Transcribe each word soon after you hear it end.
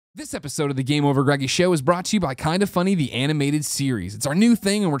This episode of the Game Over Greggy Show is brought to you by Kinda Funny, the animated series. It's our new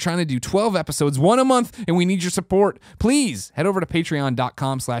thing, and we're trying to do 12 episodes, one a month, and we need your support. Please head over to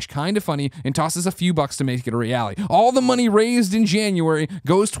patreon.com/kindafunny and toss us a few bucks to make it a reality. All the money raised in January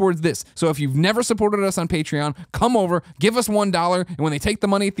goes towards this. So if you've never supported us on Patreon, come over, give us $1, and when they take the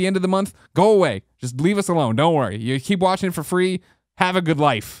money at the end of the month, go away. Just leave us alone. Don't worry. You keep watching it for free. Have a good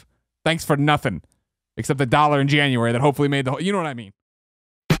life. Thanks for nothing. Except the $1 in January that hopefully made the whole... You know what I mean.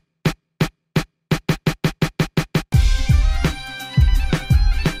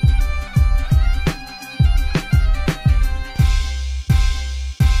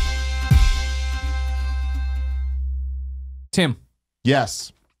 Tim.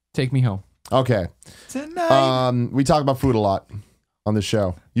 Yes. Take me home. Okay. Tonight. We talk about food a lot on the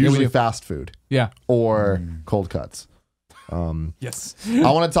show. Usually fast food. Yeah. Or cold cuts. Yes.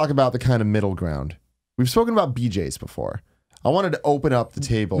 I want to talk about the kind of middle ground. We've spoken about BJ's before. I wanted to open up the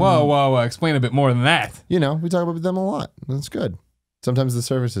table. Whoa. Explain a bit more than that. You know, we talk about them a lot. That's good. Sometimes the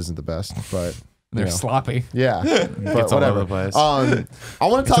service isn't the best, but... They're sloppy. Yeah, but It's all over the place. I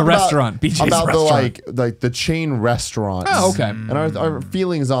want to talk a restaurant. BJ's about restaurant. the like the chain restaurants. Oh, okay. And our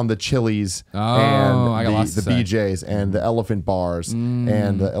feelings on the Chili's I got and lots the to say. BJ's and the Elephant Bars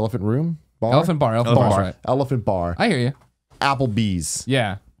and the Elephant Room bar. Elephant Bar. Elephant Bar's right. Elephant Bar. I hear you. Applebee's.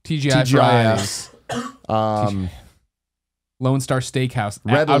 Yeah. TGI TGI's. Lone Star Steakhouse.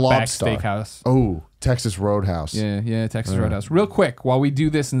 Red Outback Lobster. Steakhouse. Oh, Texas Roadhouse. Yeah, Texas Roadhouse. Real quick, while we do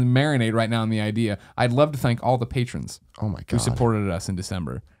this and marinate right now on the idea, I'd love to thank all the patrons Oh my who God. supported us in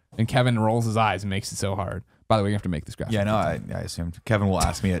December. And Kevin rolls his eyes and makes it so hard. By the way, you have to make this graphic. Yeah, no, I assumed Kevin will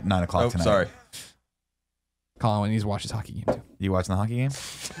ask me at 9 o'clock tonight. Sorry. Colin needs to watch his hockey game too. You watching the hockey game?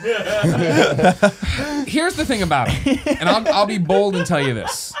 Here's the thing about it, and I'll be bold and tell you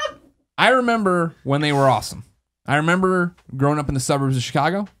this. I remember when they were awesome. I remember growing up in the suburbs of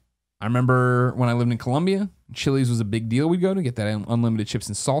Chicago. I remember when I lived in Columbia. Chili's was a big deal. We'd go to get that unlimited chips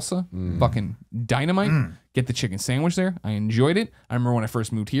and salsa. Fucking dynamite. Get the chicken sandwich there. I enjoyed it. I remember when I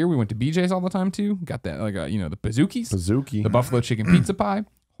first moved here, we went to BJ's all the time too. Got that, like, the Bazookies. Bazooki. The buffalo chicken pizza pie.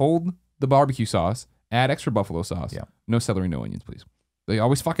 Hold the barbecue sauce. Add extra buffalo sauce. Yeah. No celery, no onions, please. They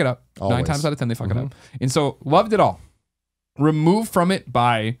always fuck it up. Always. 9 times out of 10, they fuck it up. And so, loved it all. Removed from it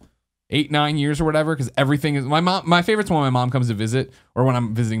by 8-9 years or whatever, because everything is... My favorite's when my mom comes to visit, or when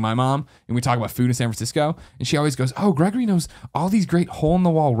I'm visiting my mom, and we talk about food in San Francisco, and she always goes, oh, Gregory knows all these great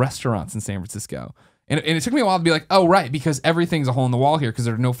hole-in-the-wall restaurants in San Francisco. And it took me a while to be like, oh, right, because everything's a hole in the wall here because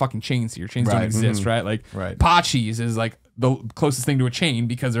there are no fucking chains here. Chains don't exist, right? Like, Pachi's is like the closest thing to a chain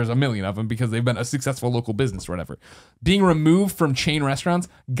because there's a million of them because they've been a successful local business or whatever. Being removed from chain restaurants,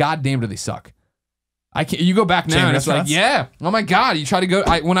 goddamn do they suck. I can't. You go back now and it's like, yeah, oh my God, you try to go.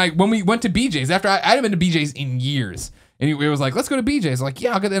 When we went to BJ's, after I hadn't been to BJ's in years, and it was like, let's go to BJ's. Like,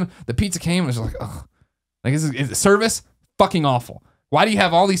 yeah, I'll get them. The pizza came and it's like, ugh. Like, is service fucking awful. Why do you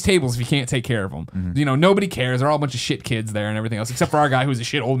have all these tables if you can't take care of them? You know, nobody cares. They're all a bunch of shit kids there and everything else, except for our guy who's a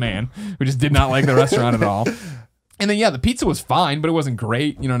shit old man who just did not like the restaurant at all. And then, yeah, the pizza was fine, but it wasn't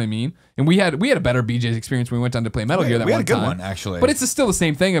great. You know what I mean? And we had a better BJ's experience when we went down to play Metal Gear that one time. We had a good one, actually. But it's still the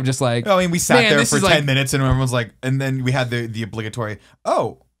same thing of just like... I mean, we sat there for 10 like, minutes and everyone's like... And then we had the obligatory,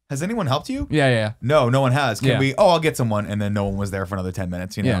 oh, has anyone helped you? Yeah. No one has. Can we... Oh, I'll get someone. And then no one was there for another 10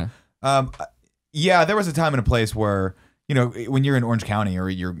 minutes, you know? Yeah, there was a time and a place where... You know, when you're in Orange County or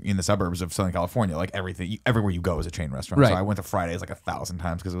you're in the suburbs of Southern California, like everywhere you go is a chain restaurant. Right. So I went to Fridays like 1,000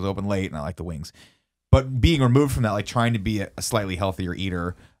 times because it was open late and I like the wings. But being removed from that, like trying to be a slightly healthier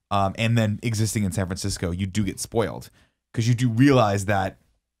eater, and then existing in San Francisco, you do get spoiled because you do realize that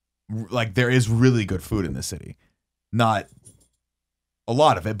like there is really good food in this city. Not a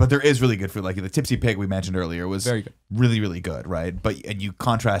lot of it, but there is really good food. Like the Tipsy Pig we mentioned earlier was very good. Really, really good, right? And you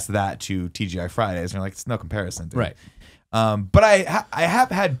contrast that to TGI Fridays and you're like, it's no comparison, dude. Right. But I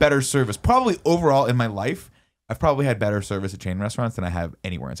have had better service. Probably overall in my life, I've probably had better service at chain restaurants than I have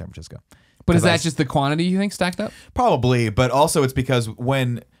anywhere in San Francisco. But is that just the quantity you think stacked up? Probably, but also it's because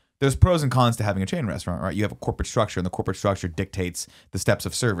when there's pros and cons to having a chain restaurant, right? You have a corporate structure, and the corporate structure dictates the steps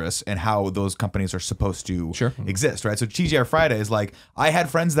of service and how those companies are supposed to exist, right? So TGI Fridays, like I had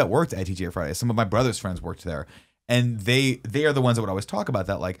friends that worked at TGI Fridays. Some of my brother's friends worked there, and they are the ones that would always talk about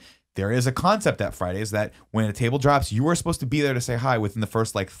that, like. There is a concept at Fridays that when a table drops, you are supposed to be there to say hi within the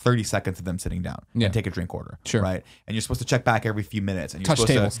first like 30 seconds of them sitting down and take a drink order, right? And you're supposed to check back every few minutes. And you're touch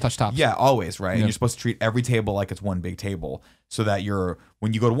tables, touch tops. Yeah, always, right? And you're supposed to treat every table like it's one big table, so that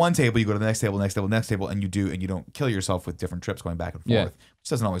when you go to one table, you go to the next table, next table, next table, and you don't kill yourself with different trips going back and forth, which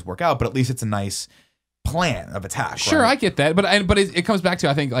doesn't always work out, but at least it's a nice plan of attack. Sure, right? I get that, but it comes back to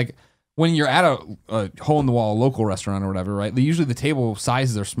I think like. when you're at a hole in the wall local restaurant or whatever, right? Usually the table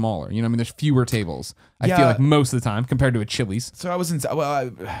sizes are smaller. You know, what I mean, there's fewer tables. I feel like most of the time compared to a Chili's. So I was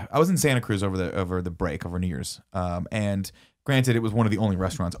in Santa Cruz over the break over New Year's, and granted, it was one of the only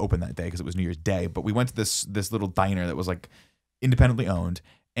restaurants open that day because it was New Year's Day. But we went to this little diner that was like independently owned,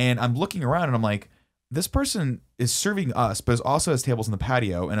 and I'm looking around and I'm like, this person is serving us, but is also has tables in the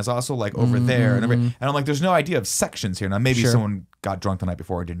patio and is also like over there and I'm like, there's no idea of sections here. Now maybe someone got drunk the night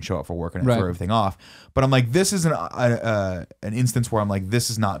before and didn't show up for work and threw everything off. But I'm like, this is an instance where I'm like, this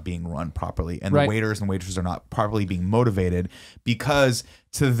is not being run properly, and the waiters and waitresses are not properly being motivated, because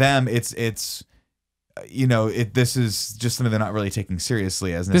to them it's you know, this is just something they're not really taking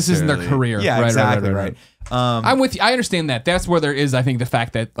seriously as this isn't their career. Yeah, exactly right. I'm with you. I understand that. That's where there is, I think, the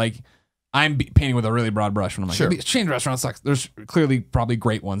fact that like I'm painting with a really broad brush when I'm like, these chain restaurants sucks. There's clearly probably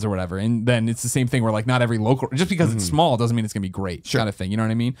great ones or whatever. And then it's the same thing where like not every local, just because it's small doesn't mean it's going to be great kind of thing. You know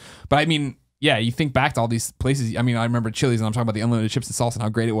what I mean? But I mean, yeah, you think back to all these places. I mean, I remember Chili's and I'm talking about the unlimited chips and salsa and how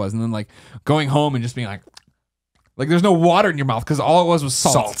great it was. And then like going home and just being like there's no water in your mouth because all it was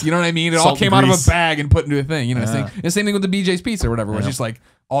salt. You know what I mean? It all came out of a bag and put into a thing. You know, the same thing with the BJ's pizza or whatever, where it's just like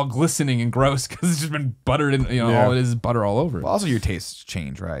all glistening and gross because it's just been buttered and all it is butter all over it. Well, also your tastes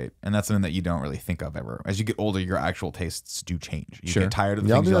change, right? And that's something that you don't really think of ever. As you get older, your actual tastes do change. You get tired of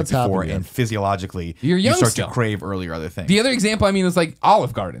the things you liked before, and physiologically you start to crave earlier other things. The other example, I mean, is like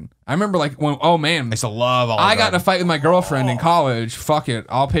Olive Garden. I remember like when, oh man, I used to love Olive Garden. I got in a fight with my girlfriend in college. Fuck it,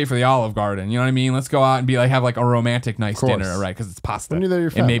 I'll pay for the Olive Garden. You know what I mean? Let's go out and be like have like a romantic nice dinner, right? Because it's pasta. When you're there,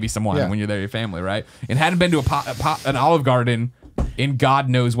 your family. And maybe some wine when you're there, your family, right? And hadn't been to an Olive Garden in God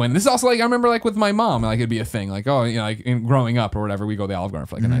knows when. This is also like I remember like with my mom, like it'd be a thing, like oh you know like in growing up or whatever, we go to the Olive Garden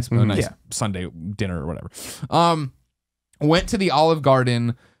for like a nice Sunday dinner or whatever. Went to the Olive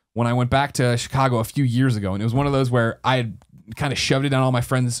Garden when I went back to Chicago a few years ago, and it was one of those where I had kind of shoved it down all my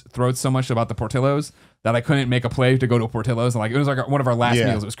friends' throats so much about the Portillo's that I couldn't make a play to go to a Portillo's. And like it was like one of our last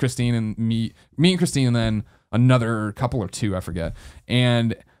meals. It was Christine and me and Christine, and then another couple or two, I forget.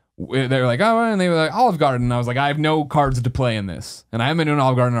 And they were like, oh, and they were like Olive Garden, and I was like, I have no cards to play in this, and I haven't been to an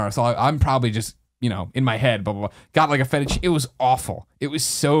Olive Garden, so I'm probably just in my head, blah blah blah. Got like a feta. It was awful. It was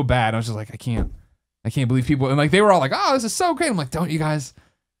so bad. I was just like, I can't believe people, and like they were all like, oh, this is so great. I'm like, don't you guys?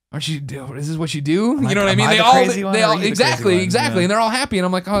 Aren't you do? Is this what you do? You know what I mean? They all exactly, and they're all happy, and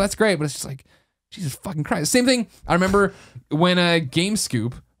I'm like, oh, that's great. But it's just like, Jesus fucking Christ. Same thing. I remember when Game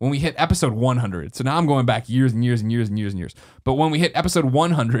Scoop, when we hit episode 100. So now I'm going back years and years and years and years and years. But when we hit episode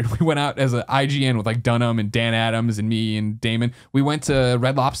 100, we went out as an IGN with like Dunham and Dan Adams and me and Damon. We went to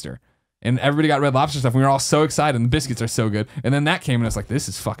Red Lobster. And everybody got Red Lobster stuff. And we were all so excited. And the biscuits are so good. And then that came and it's like, this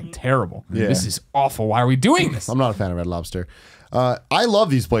is fucking terrible. Yeah. This is awful. Why are we doing this? I'm not a fan of Red Lobster. I love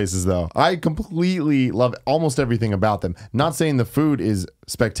these places, though. I completely love almost everything about them. Not saying the food is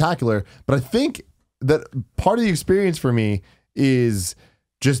spectacular, but I think that part of the experience for me is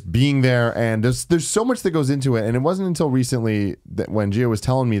just being there, and there's so much that goes into it. And it wasn't until recently that when Gia was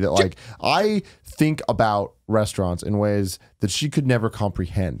telling me that like I think about restaurants in ways that she could never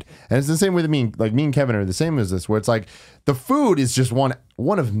comprehend. And it's the same with me and Kevin are the same as this, where it's like the food is just one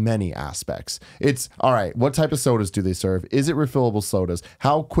of many aspects. It's all right, what type of sodas do they serve? Is it refillable sodas?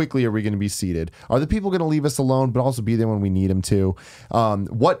 How quickly are we going to be seated? Are the people going to leave us alone but also be there when we need them to?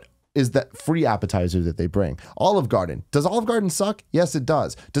 What is that free appetizer that they bring? Olive Garden. Does Olive Garden suck? Yes, it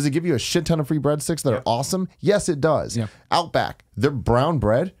does. Does it give you a shit ton of free breadsticks that are awesome? Yes, it does. Yeah. Outback, their brown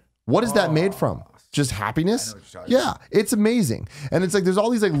bread, what is that made from? Just happiness? Yeah, it's amazing. And it's like there's all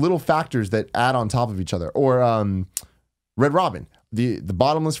these like little factors that add on top of each other. Or Red Robin, the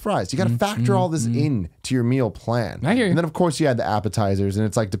bottomless fries. You got to factor all this in to your meal plan. I hear you. And then of course you had the appetizers, and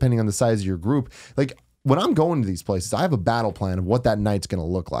it's like depending on the size of your group, like when I'm going to these places, I have a battle plan of what that night's going to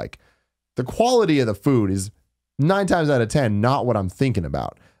look like. The quality of the food is 9 times out of 10 not what I'm thinking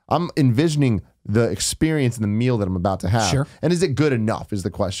about. I'm envisioning the experience and the meal that I'm about to have. Sure. And is it good enough is the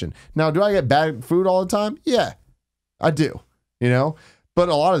question. Now, do I get bad food all the time? Yeah, I do. But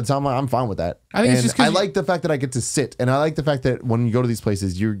a lot of the time, I'm fine with that. I think it's just I like the fact that I get to sit, and I like the fact that when you go to these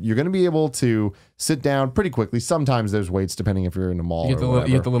places, you're going to be able to sit down pretty quickly. Sometimes there's waits depending if you're in a mall. You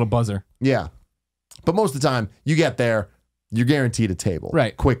get the little buzzer. Yeah. But most of the time, you get there, you're guaranteed a table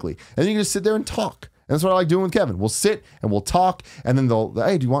quickly. And then you can just sit there and talk. And that's what I like doing with Kevin. We'll sit and we'll talk, and then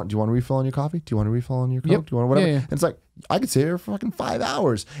hey, do you want a refill on your coffee? Do you want a refill on your Coke? Yep. Do you want whatever? Yeah. And it's like, I could sit here for fucking 5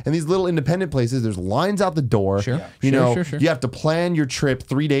 hours. And these little independent places, there's lines out the door. Sure. Sure. You have to plan your trip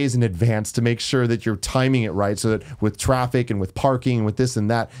 3 days in advance to make sure that you're timing it right, so that with traffic and with parking and with this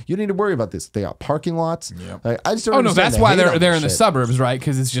and that, you don't need to worry about this. They got parking lots. Yep. I just don't understand. That's why they're in the suburbs, right?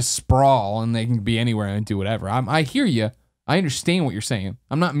 Because it's just sprawl and they can be anywhere and do whatever. I hear you. I understand what you're saying.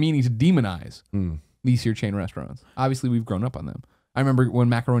 I'm not meaning to demonize these here chain restaurants. Obviously, we've grown up on them. I remember when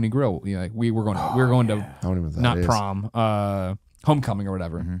Macaroni Grill, you know, like we were going to I don't even know what that not is. prom, homecoming or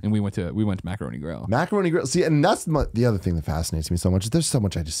whatever, and we went to Macaroni Grill. Macaroni Grill. See, and that's the other thing that fascinates me so much. There's so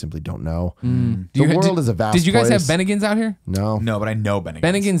much I just simply don't know. The world is a vast Did you guys place. have Bennigan's out here? No. No, but I know Bennigan's.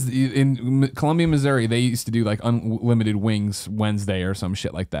 Bennigan's in Columbia, Missouri, they used to do like unlimited wings Wednesday or some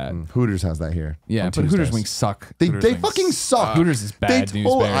shit like that. Hooters has that here. Yeah, on but Hooters Tuesdays. wings suck. They Hooters wings fucking suck. Hooters is bad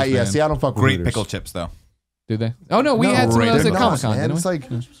news bears, Yeah, man. see, I don't fuck with Great Hooters. pickle chips though. Do they? Oh no, we No, had some of those they're at not, Comic Con. man. It's like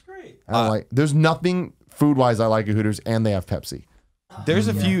I don't like. There's nothing food wise I like at Hooters, and they have Pepsi. There's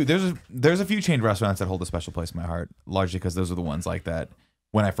a few there's a few chain restaurants that hold a special place in my heart, largely because those are the ones like that.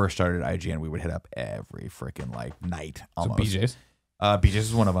 When I first started at IGN, we would hit up every freaking like night almost. So BJ's. BJ's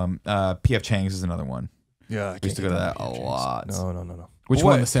is one of them. PF Chang's is another one. Yeah, We used to go to that a lot. No. Which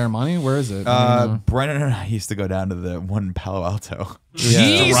one? The ceremony? Where is it? Brennan and I used to go down to the one in Palo Alto.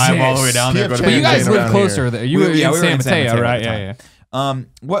 Jesus. Drive all the way down there. PF Go to But you guys Chain live around closer here. there. You were in we were San in San Mateo, Mateo right? at the Yeah, time.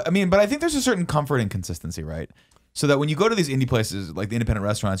 yeah. But I think there's a certain comfort and consistency, right? So that when you go to these indie places, like the independent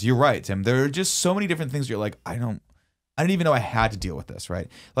restaurants, you're right, Tim. There are just so many different things. You're like, I didn't even know I had to deal with this, right?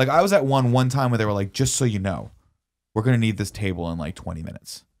 Like I was at one time where they were like, just so you know, we're gonna need this table in like 20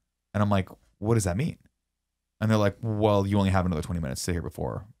 minutes, and I'm like, what does that mean? And they're like, well, you only have another 20 minutes to stay here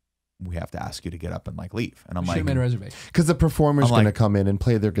before we have to ask you to get up and like leave. And I'm like, made a reservation. Because the performer's I'm going to like- come in and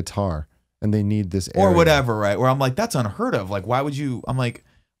play their guitar, and they need this or area. whatever, right? Where I'm like, that's unheard of. Like, why would you? I'm like,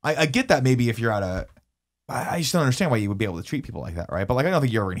 I get that maybe if you're at a, I just don't understand why you would be able to treat people like that, right? But like, I don't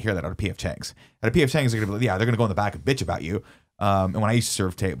think you're ever gonna hear that out of PF Chang's. At a PF Chang's, they're gonna be like, yeah, they're gonna go in the back and bitch about you. And when I used to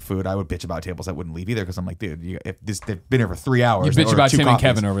serve food, I would bitch about tables that wouldn't leave either because I'm like, dude, if they've been here for 3 hours, You they bitch ordered about 2 Tim and coffees.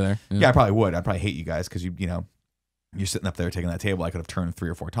 Kevin over there. Yeah, I probably would. I'd probably hate you guys because you know, you're sitting up there taking that table. I could have turned 3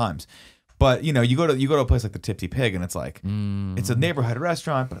 or 4 times. But you know, you go to a place like the Tipsy Pig, and it's like it's a neighborhood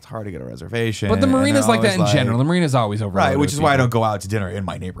restaurant, but it's hard to get a reservation. But the and marina's they're like that in always general. The marina's always over. right? Which is why I don't go out to dinner in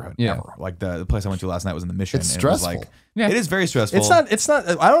my neighborhood. Yeah. Ever. Like the place I went to last night was in the Mission. It's and it was stressful. like, Yeah. it is very stressful. It's not.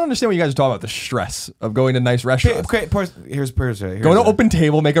 I don't understand what you guys are talking about. The stress of going to nice restaurants. Okay, here's Go to open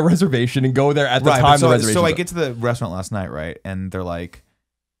table, make a reservation, and go there at the right, time but the reservation. so I get to the restaurant last night, right? And they're like,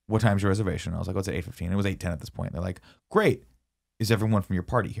 what time's your reservation? I was like, what's at 8:15? It was 8:10 at this point. They're like, great. Is everyone from your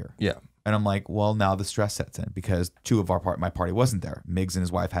party here? Yeah. And I'm like, well, now the stress sets in because 2 of my party wasn't there. Miggs and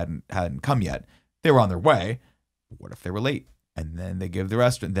his wife hadn't come yet. They were on their way. What if they were late? And then they give the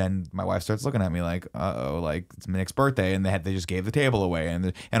restaurant. Then my wife starts looking at me like, uh-oh, like it's Nick's birthday, and they just gave the table away.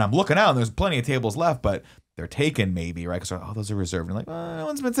 And I'm looking out, and there's plenty of tables left, but they're taken maybe, right? Because those are reserved. And like, no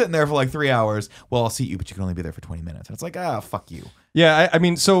one's been sitting there for like 3 hours. Well, I'll seat you, but you can only be there for 20 minutes. And it's like, fuck you. Yeah, I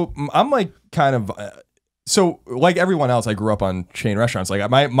mean, so I'm like kind of, so like everyone else, I grew up on chain restaurants. Like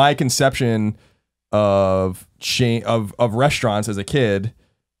my conception of restaurants as a kid,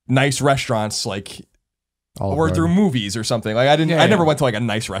 nice restaurants, like Olive or Garden. through movies or something. Like I Yeah, never yeah. went to like a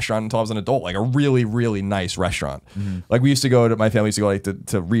nice restaurant until I was an adult, like a really, really nice restaurant. Like my family used to go like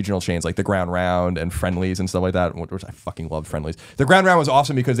to regional chains like the Ground Round and Friendly's and stuff like that, which I fucking loved Friendly's. The Ground Round was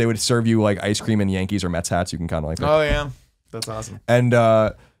awesome because they would serve you like ice cream and Yankees or Mets hats. You can kind of like, Oh, yeah. That's awesome.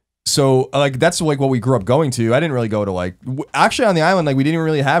 and so like that's like what we grew up going to. I didn't really go to like actually on the island, like we didn't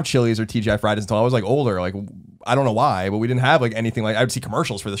really have Chili's or TGI Fridays until I was like older. Like I don't know why, but we didn't have like anything. Like I would see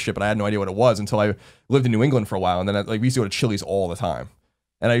commercials for this shit, but I had no idea what it was until I lived in New England for a while. And then like we used to go to Chili's all the time.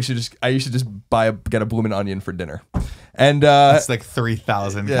 And I used to just get a bloomin' onion for dinner. And It's like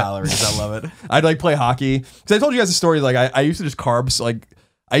 3,000 yeah. calories. I love it. I'd like play hockey because I told you guys a story. Like I used to just carbs. Like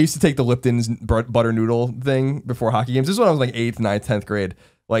I used to take the Lipton's butter noodle thing before hockey games. This is when I was like 8th, 9th, 10th grade.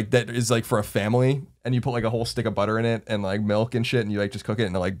 Like that is like for a family, and you put like a whole stick of butter in it and like milk and shit, and you like just cook it,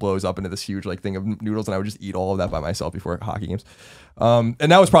 and it like blows up into this huge like thing of noodles. And I would just eat all of that by myself before hockey games. And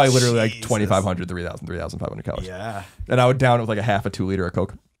that was probably literally like Jesus. 2,500, 3,500 calories. Yeah. And I would down it with like a half a 2 liter of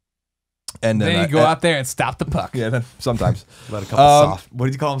Coke. And Then you go out there and stop the puck. Yeah, then sometimes. About a couple soft. What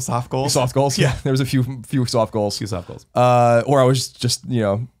did you call them? Soft goals? Soft goals. Yeah, there was a few soft goals. Few soft goals. Or I was just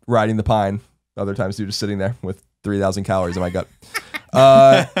riding the pine. Other times, just sitting there with 3,000 calories in my gut.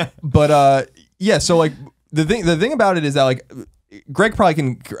 Yeah. So like the thing about it is that like Greg probably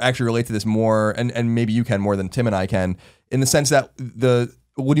can actually relate to this more, and maybe you can more than Tim and I can, in the sense that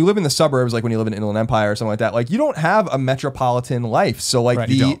when you live in the suburbs, like when you live in Inland Empire or something like that, like you don't have a metropolitan life. So like Right,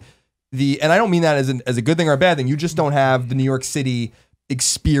 you don't. and I don't mean that as a good thing or a bad thing. You just don't have the New York City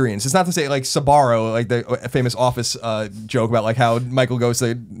experience. It's not to say like Sbarro, like the famous Office joke about like how Michael goes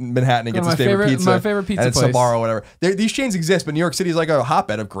to Manhattan and gets his favorite pizza. My favorite pizza and it's place. Sbarro or whatever. These chains exist, but New York City is like a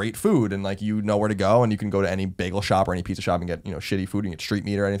hotbed of great food, and like you know where to go, and you can go to any bagel shop or any pizza shop and get shitty food and get street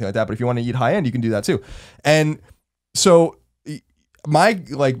meat or anything like that. But if you want to eat high end, you can do that too. And so my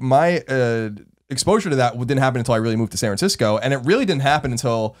exposure to that didn't happen until I really moved to San Francisco, and it really didn't happen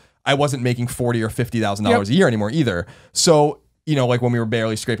until I wasn't making $40,000 or $50,000 a year anymore either. So, you know, like when we were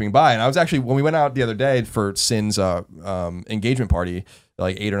barely scraping by, and I was actually, when we went out the other day for Sin's engagement party,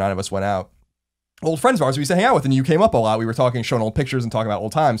 like 8 or 9 of us went out. Old friends of ours we used to hang out with, and you came up a lot. We were talking, showing old pictures and talking about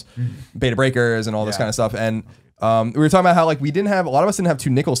old times, beta breakers and all this kind of stuff. And we were talking about how like a lot of us didn't have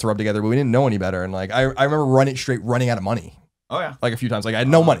 2 nickels to rub together, but we didn't know any better. And like I remember running out of money. Oh yeah, like a few times. Like I had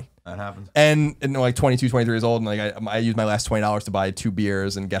no money. That happens. And like 22, 23 years old, and like I used my last $20 to buy 2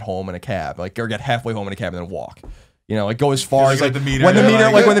 beers and get home in a cab, like or get halfway home in a cab and then walk. You know, like go as far as like when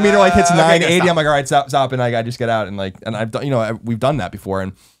the meter like hits 980, I'm like, all right, stop, and like I just get out and like, and I've done, you know, we've done that before.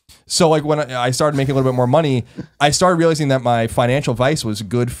 And so like when I started making a little bit more money, I started realizing that my financial vice was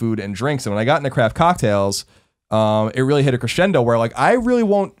good food and drinks. And when I got into craft cocktails, it really hit a crescendo where like I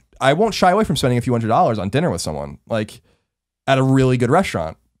won't shy away from spending a few $100s on dinner with someone, like at a really good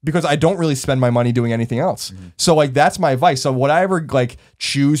restaurant, because I don't really spend my money doing anything else. So like that's my vice. So would I ever like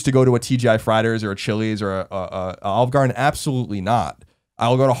choose to go to a TGI Fridays or a Chili's or a Olive Garden? Absolutely not.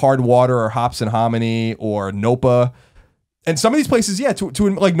 I'll go to Hard Water or Hops and Hominy or Nopa. And some of these places, yeah, to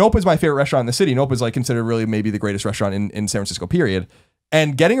like Nopa is my favorite restaurant in the city. Nopa is like considered really maybe the greatest restaurant in San Francisco, period.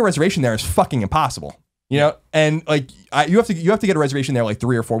 And getting a reservation there is fucking impossible. You know, and like you have to get a reservation there like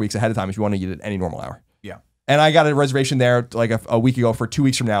 3 or 4 weeks ahead of time if you want to eat at any normal hour. Yeah. And I got a reservation there like a week ago for 2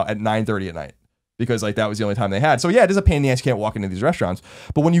 weeks from now at 9:30 at night, because like that was the only time they had. So yeah, it is a pain in the ass. You can't walk into these restaurants.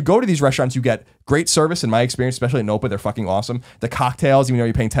 But when you go to these restaurants, you get great service. In my experience, especially at Nopa, they're fucking awesome. The cocktails, even though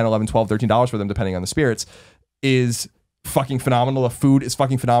you're paying $10, $11, $12, $13 for them, depending on the spirits, is fucking phenomenal. The food is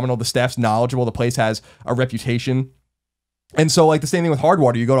fucking phenomenal. The staff's knowledgeable. The place has a reputation. And so like the same thing with Hard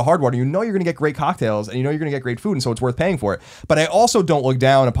Water, you go to Hard Water, you know you're going to get great cocktails and you know you're going to get great food, and so it's worth paying for it. But I also don't look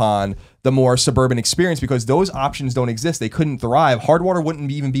down upon the more suburban experience, because those options don't exist. They couldn't thrive. Hard Water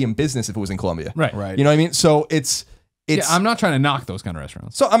wouldn't even be in business if it was in Columbia. Right. You know what I mean? So it's yeah, I'm not trying to knock those kind of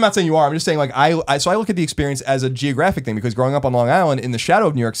restaurants. So I'm not saying you are. I'm just saying like I look at the experience as a geographic thing, because growing up on Long Island in the shadow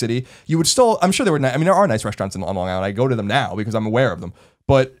of New York City, you would still, I'm sure there are nice restaurants on Long Island. I go to them now because I'm aware of them.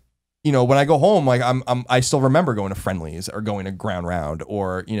 But you know, when I go home, like I still remember going to Friendly's or going to Ground Round,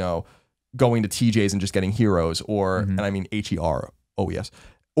 or, you know, going to TJ's and just getting Heroes, or, and I mean HEROES,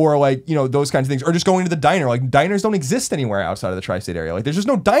 or like, you know, those kinds of things, or just going to the diner. Like diners don't exist anywhere outside of the tri-state area. Like there's just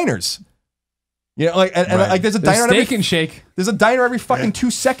no diners. You know, like, and like there's a diner Steak and Shake. There's a diner every fucking 2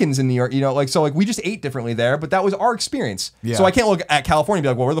 seconds in New York, you know, like, so like we just ate differently there, but that was our experience. Yeah. So I can't look at California and be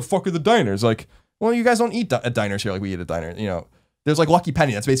like, well, where the fuck are the diners? Like, well, you guys don't eat at diners here like we eat at diners, you know. There's like Lucky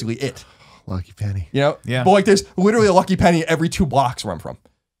Penny. That's basically it. Lucky Penny. You know? Yeah. But like there's literally a Lucky Penny every 2 blocks where I'm from.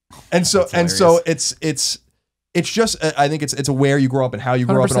 And so it's just, I think it's where you grow up and how you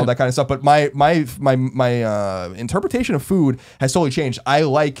grow 100%. Up and all that kind of stuff. But my interpretation of food has totally changed. I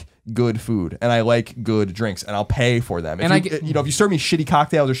like good food and I like good drinks, and I'll pay for them. If you know, if you serve me shitty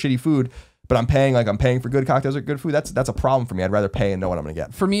cocktails or shitty food, but I'm paying for good cocktails or good food, that's a problem for me. I'd rather pay and know what I'm gonna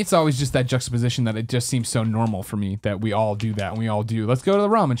get. For me, it's always just that juxtaposition that it just seems so normal for me that we all do that, and we all do. Let's go to the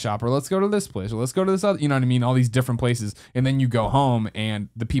ramen shop, or let's go to this place, or let's go to this other. You know what I mean? All these different places, and then you go home, and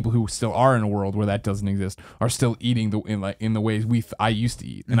the people who still are in a world where that doesn't exist are still eating in the ways I used to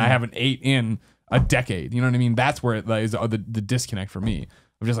eat, and I haven't ate in a decade. You know what I mean? That's where it is the disconnect for me.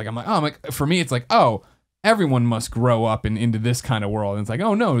 For me, it's like, oh, everyone must grow up into this kind of world. And it's like,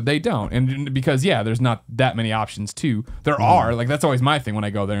 oh no, they don't. And because there's not that many options too. There are, like, that's always my thing when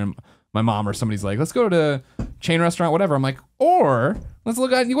I go there and my mom or somebody's like, let's go to chain restaurant, whatever. I'm like, or let's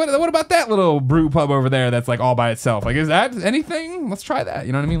look at, what about that little brew pub over there that's like all by itself? Like, is that anything? Let's try that.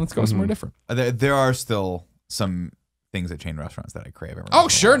 You know what I mean? Let's go somewhere different. There are still some things at chain restaurants that I crave. Oh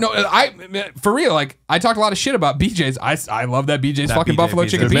sure, no, for real. Like, I talked a lot of shit about BJ's. I love that BJ's fucking buffalo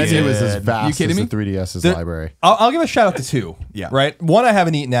chicken pizza. It was as vast as the 3DS's library. I'll give a shout out to 2. Yeah, right. One I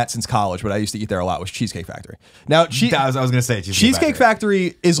haven't eaten at since college, but I used to eat there a lot, was Cheesecake Factory. Now, I was gonna say Cheesecake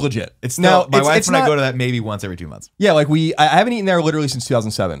Factory is legit. It's still, my wife and I go to that maybe once every 2 months. Yeah, like I haven't eaten there literally since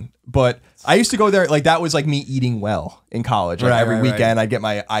 2007, but I used to go there. Like, that was like me eating well in college. Like, every weekend I'd get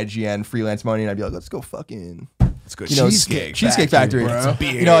my IGN freelance money and I'd be like, let's go fucking. Good. Cheesecake Factory,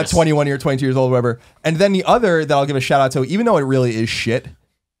 you know, at 21 or 22 years old, whatever. And then the other that I'll give a shout out to, even though it really is shit,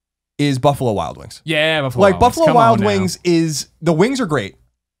 is Buffalo Wild Wings. Yeah, Buffalo Wild Wings is, the wings are great,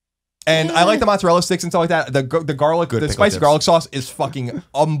 and I like the mozzarella sticks and stuff like that. The garlic, the spicy garlic sauce is fucking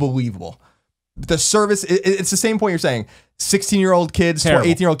unbelievable. The service, it's the same point you're saying. 16-year-old kids,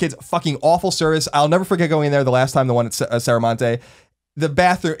 18-year-old kids, fucking awful service. I'll never forget going in there the last time, the one at Saramonte. The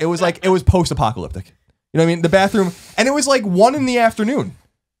bathroom, it was post-apocalyptic. You know what I mean? The bathroom, and it was like 1 in the afternoon.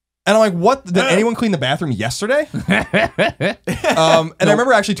 And I'm like, what? Did anyone clean the bathroom yesterday? And I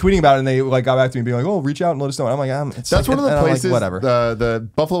remember actually tweeting about it, and they like got back to me being like, "Oh, reach out and let us know." And I'm like, that's like, one of the places. Like, whatever. The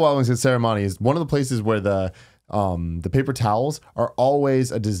Buffalo Wild Wings at Ceremony is one of the places where the paper towels are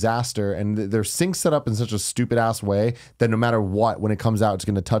always a disaster, and their sinks set up in such a stupid ass way that no matter what, when it comes out, it's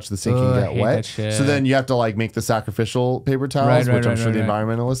going to touch the sink and get wet. So then you have to like make the sacrificial paper towels, which I'm sure the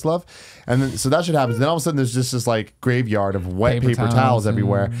environmentalists love. And then so that shit happens. Then all of a sudden there's just this like graveyard of wet paper towels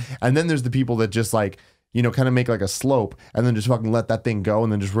everywhere. And then there's the people that just like, you know, kind of make like a slope and then just fucking let that thing go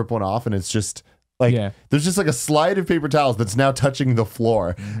and then just rip one off, and it's just like, there's just like a slide of paper towels that's now touching the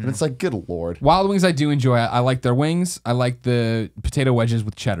floor. And it's like, good Lord. Wild Wings I do enjoy. I like their wings. I like the potato wedges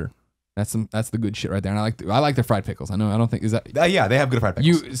with cheddar. That's the good shit right there. And I like their fried pickles. I don't think, is that... yeah, they have good fried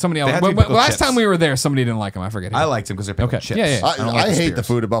pickles. Somebody else... last time we were there, somebody didn't like them. I forget. I liked them because they're pickled chips. Yeah. I hate the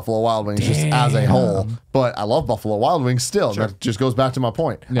food at Buffalo Wild Wings just as a whole, but I love Buffalo Wild Wings still. That just goes back to my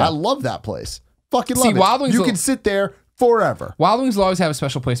point. I love that place. Fucking love it. Wild Wings you can sit there forever. Wild Wings will always have a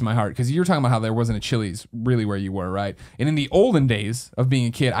special place in my heart because you were talking about how there wasn't a Chili's really where you were, right? And in the olden days of being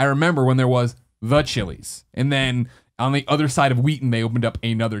a kid, I remember when there was the Chili's. And then on the other side of Wheaton, they opened up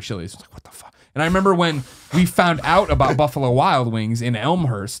another Chili's. I was like, what the fuck? And I remember when we found out about Buffalo Wild Wings in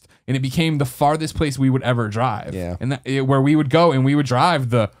Elmhurst, and it became the farthest place we would ever drive. Yeah. And where we would go, and we would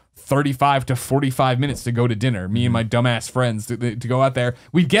drive the 35 to 45 minutes to go to dinner, me and my dumbass friends to go out there.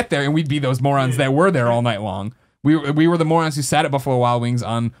 We'd get there, and we'd be those morons that were there all night long. We were the morons who sat at Buffalo Wild Wings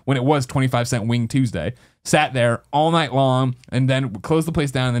on when it was 25-cent Wing Tuesday, sat there all night long, and then close the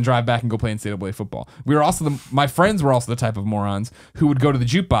place down and then drive back and go play NCAA football. We were also my friends were also the type of morons who would go to the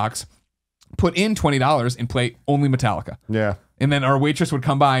jukebox, put in $20 and play only Metallica. Yeah. And then our waitress would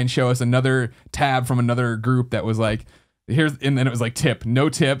come by and show us another tab from another group that was like, and then it was like tip, no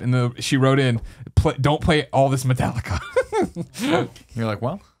tip, and she wrote in, don't play all this Metallica. You're like,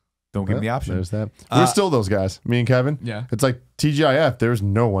 well, don't give me the option. There's that. We're still those guys, me and Kevin. Yeah. It's like TGIF, there's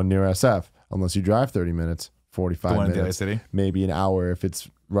no one near SF unless you drive 30 minutes, 45 minutes. In the city? Maybe an hour if it's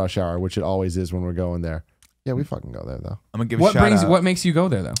rush hour, which it always is when we're going there. Yeah, we fucking go there though. I'm gonna give a shout out. What makes you go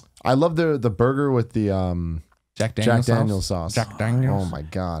there though? I love the burger with the Jack Daniel's sauce. Jack Daniel's. Oh my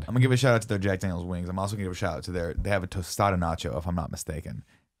god. I'm gonna give a shout out to their Jack Daniel's wings. I'm also gonna give a shout out to they have a tostada nacho, if I'm not mistaken.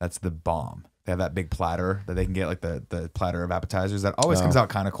 That's the bomb. They have that big platter that they can get, like the platter of appetizers that always comes out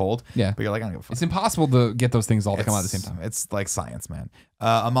kind of cold. Yeah, but you're like, I don't give a fuck. It's impossible to get those things all to come out at the same time. It's like science, man.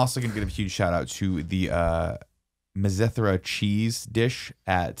 I'm also gonna give a huge shout out to the Mizithra cheese dish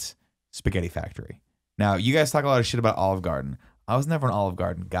at Spaghetti Factory. Now, you guys talk a lot of shit about Olive Garden. I was never an Olive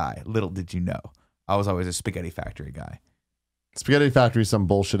Garden guy. Little did you know. I was always a Spaghetti Factory guy. Spaghetti Factory is some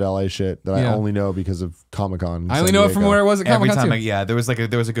bullshit LA shit that I only know because of Comic-Con. I only know it from where it was at Comic-Con too.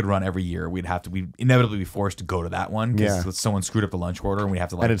 There was a good run every year. We'd inevitably be forced to go to that one because someone screwed up the lunch order and we have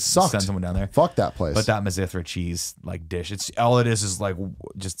to and it sucked. send someone down there. Fuck that place. But that Mizithra cheese like dish, it's all it is like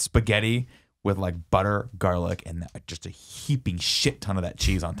just spaghetti with like butter, garlic, and just a heaping shit ton of that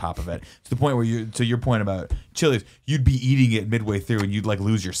cheese on top of it. To the point where to your point about Chili's, you'd be eating it midway through and you'd like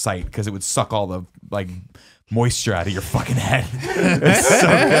lose your sight because it would suck all the like moisture out of your fucking head. It's so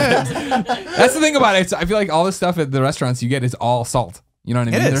good. That's the thing about it. I feel like all the stuff at the restaurants you get is all salt. You know what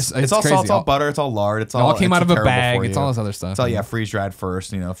I mean? It's all crazy. salt, it's all butter, it's all lard, it all came out of a bag. It's all this other stuff. It's all freeze dried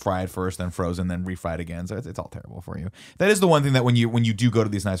first, fried first, then frozen, then refried again. So it's all terrible for you. That is the one thing that when you do go to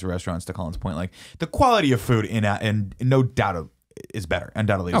these nicer restaurants, to Colin's point, like the quality of food in no doubt is better.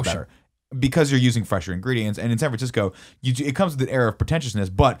 Undoubtedly is better. Sure. Because you're using fresher ingredients, and in San Francisco, it comes with an air of pretentiousness,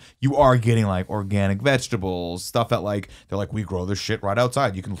 but you are getting like organic vegetables, stuff that like they're like, we grow this shit right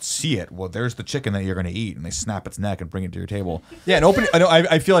outside. You can see it. Well, there's the chicken that you're gonna eat, and they snap its neck and bring it to your table. Yeah, and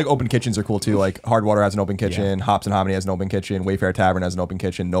I feel like open kitchens are cool too. Like Hardwater has an open kitchen, Hops and Hominy has an open kitchen, Wayfair Tavern has an open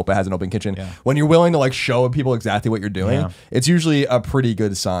kitchen, Nopa has an open kitchen. Yeah. When you're willing to like show people exactly what you're doing, it's usually a pretty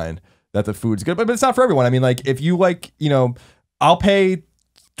good sign that the food's good. But it's not for everyone. I mean, like if you like, I'll pay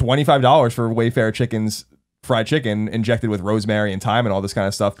 $25 for Wayfair Chicken's fried chicken injected with rosemary and thyme and all this kind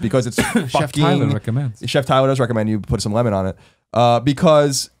of stuff because it's Chef Tyler recommends. Chef Tyler does recommend you put some lemon on it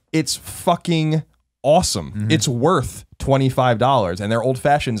because it's fucking awesome. Mm-hmm. It's worth $25 and their old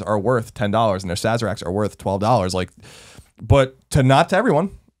fashions are worth $10 and their Sazeracs are worth $12. But not to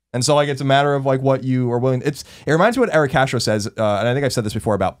everyone. And so it's a matter of like what you are willing. It reminds me what Eric Castro says, and I think I've said this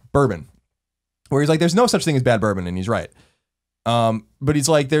before about bourbon, where he's like, there's no such thing as bad bourbon, and he's right. But he's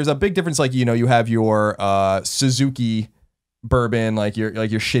like, there's a big difference. Like, you have your Suzuki bourbon, like your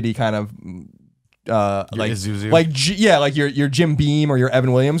shitty kind of your Jim Beam or your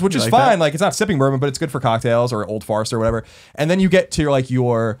Evan Williams, which is fine. That? Like it's not sipping bourbon, but it's good for cocktails or Old Forester or whatever. And then you get to like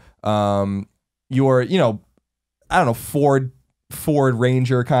your I don't know, Ford Ford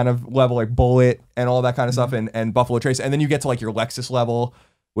Ranger kind of level, like Bullet and all that kind of stuff, and Buffalo Trace, and then you get to like your Lexus level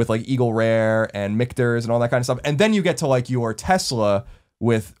with like Eagle Rare and Mictors and all that kind of stuff, and then you get to like your Tesla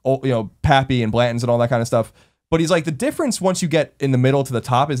with Pappy and Blanton's and all that kind of stuff. But he's like, the difference once you get in the middle to the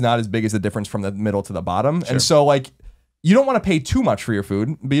top is not as big as the difference from the middle to the bottom, and so like you don't want to pay too much for your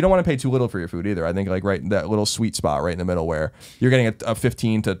food, but you don't want to pay too little for your food either. I think like right that little sweet spot right in the middle where you're getting a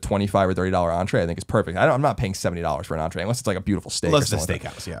 $15 to $25 or $30 entree, I think is perfect. I'm not paying $70 for an entree unless it's like a beautiful steak. Unless it's a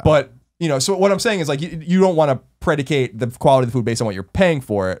steakhouse, yeah. But so what I'm saying is like you don't want to predicate the quality of the food based on what you're paying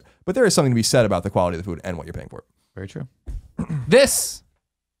for it, but there is something to be said about the quality of the food and what you're paying for it. Very true. This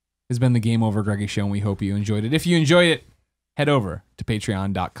has been the Game Over Greggy Show, and we hope you enjoyed it. If you enjoyed it, head over to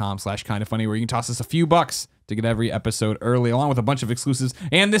patreon.com/kindafunny where you can toss us a few bucks to get every episode early, along with a bunch of exclusives.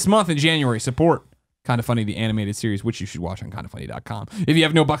 And this month in January, support Kinda Funny, the animated series, which you should watch on kindafunny.com. If you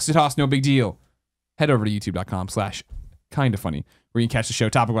have no bucks to toss, no big deal. Head over to youtube.com/kindafunny where you can catch the show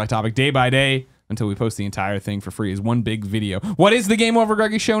topic by topic, day by day, until we post the entire thing for free as one big video. What is the Game Over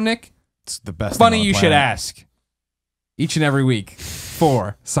Greggy Show, Nick? It's the best. Funny you should ask. Each and every week,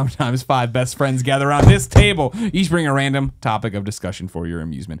 4, sometimes 5 best friends gather around this table. Each bring a random topic of discussion for your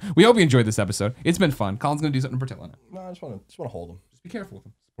amusement. We hope you enjoyed this episode. It's been fun. Colin's going to do something to protect on it. No, I just want to hold him. Just be careful with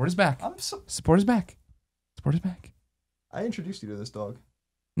him. Support his back. Support his back. Support his back. I introduced you to this dog.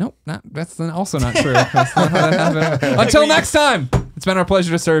 Nope, that's also not true. That's not how that happened. Until next time, it's been our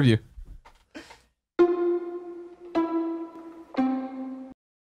pleasure to serve you.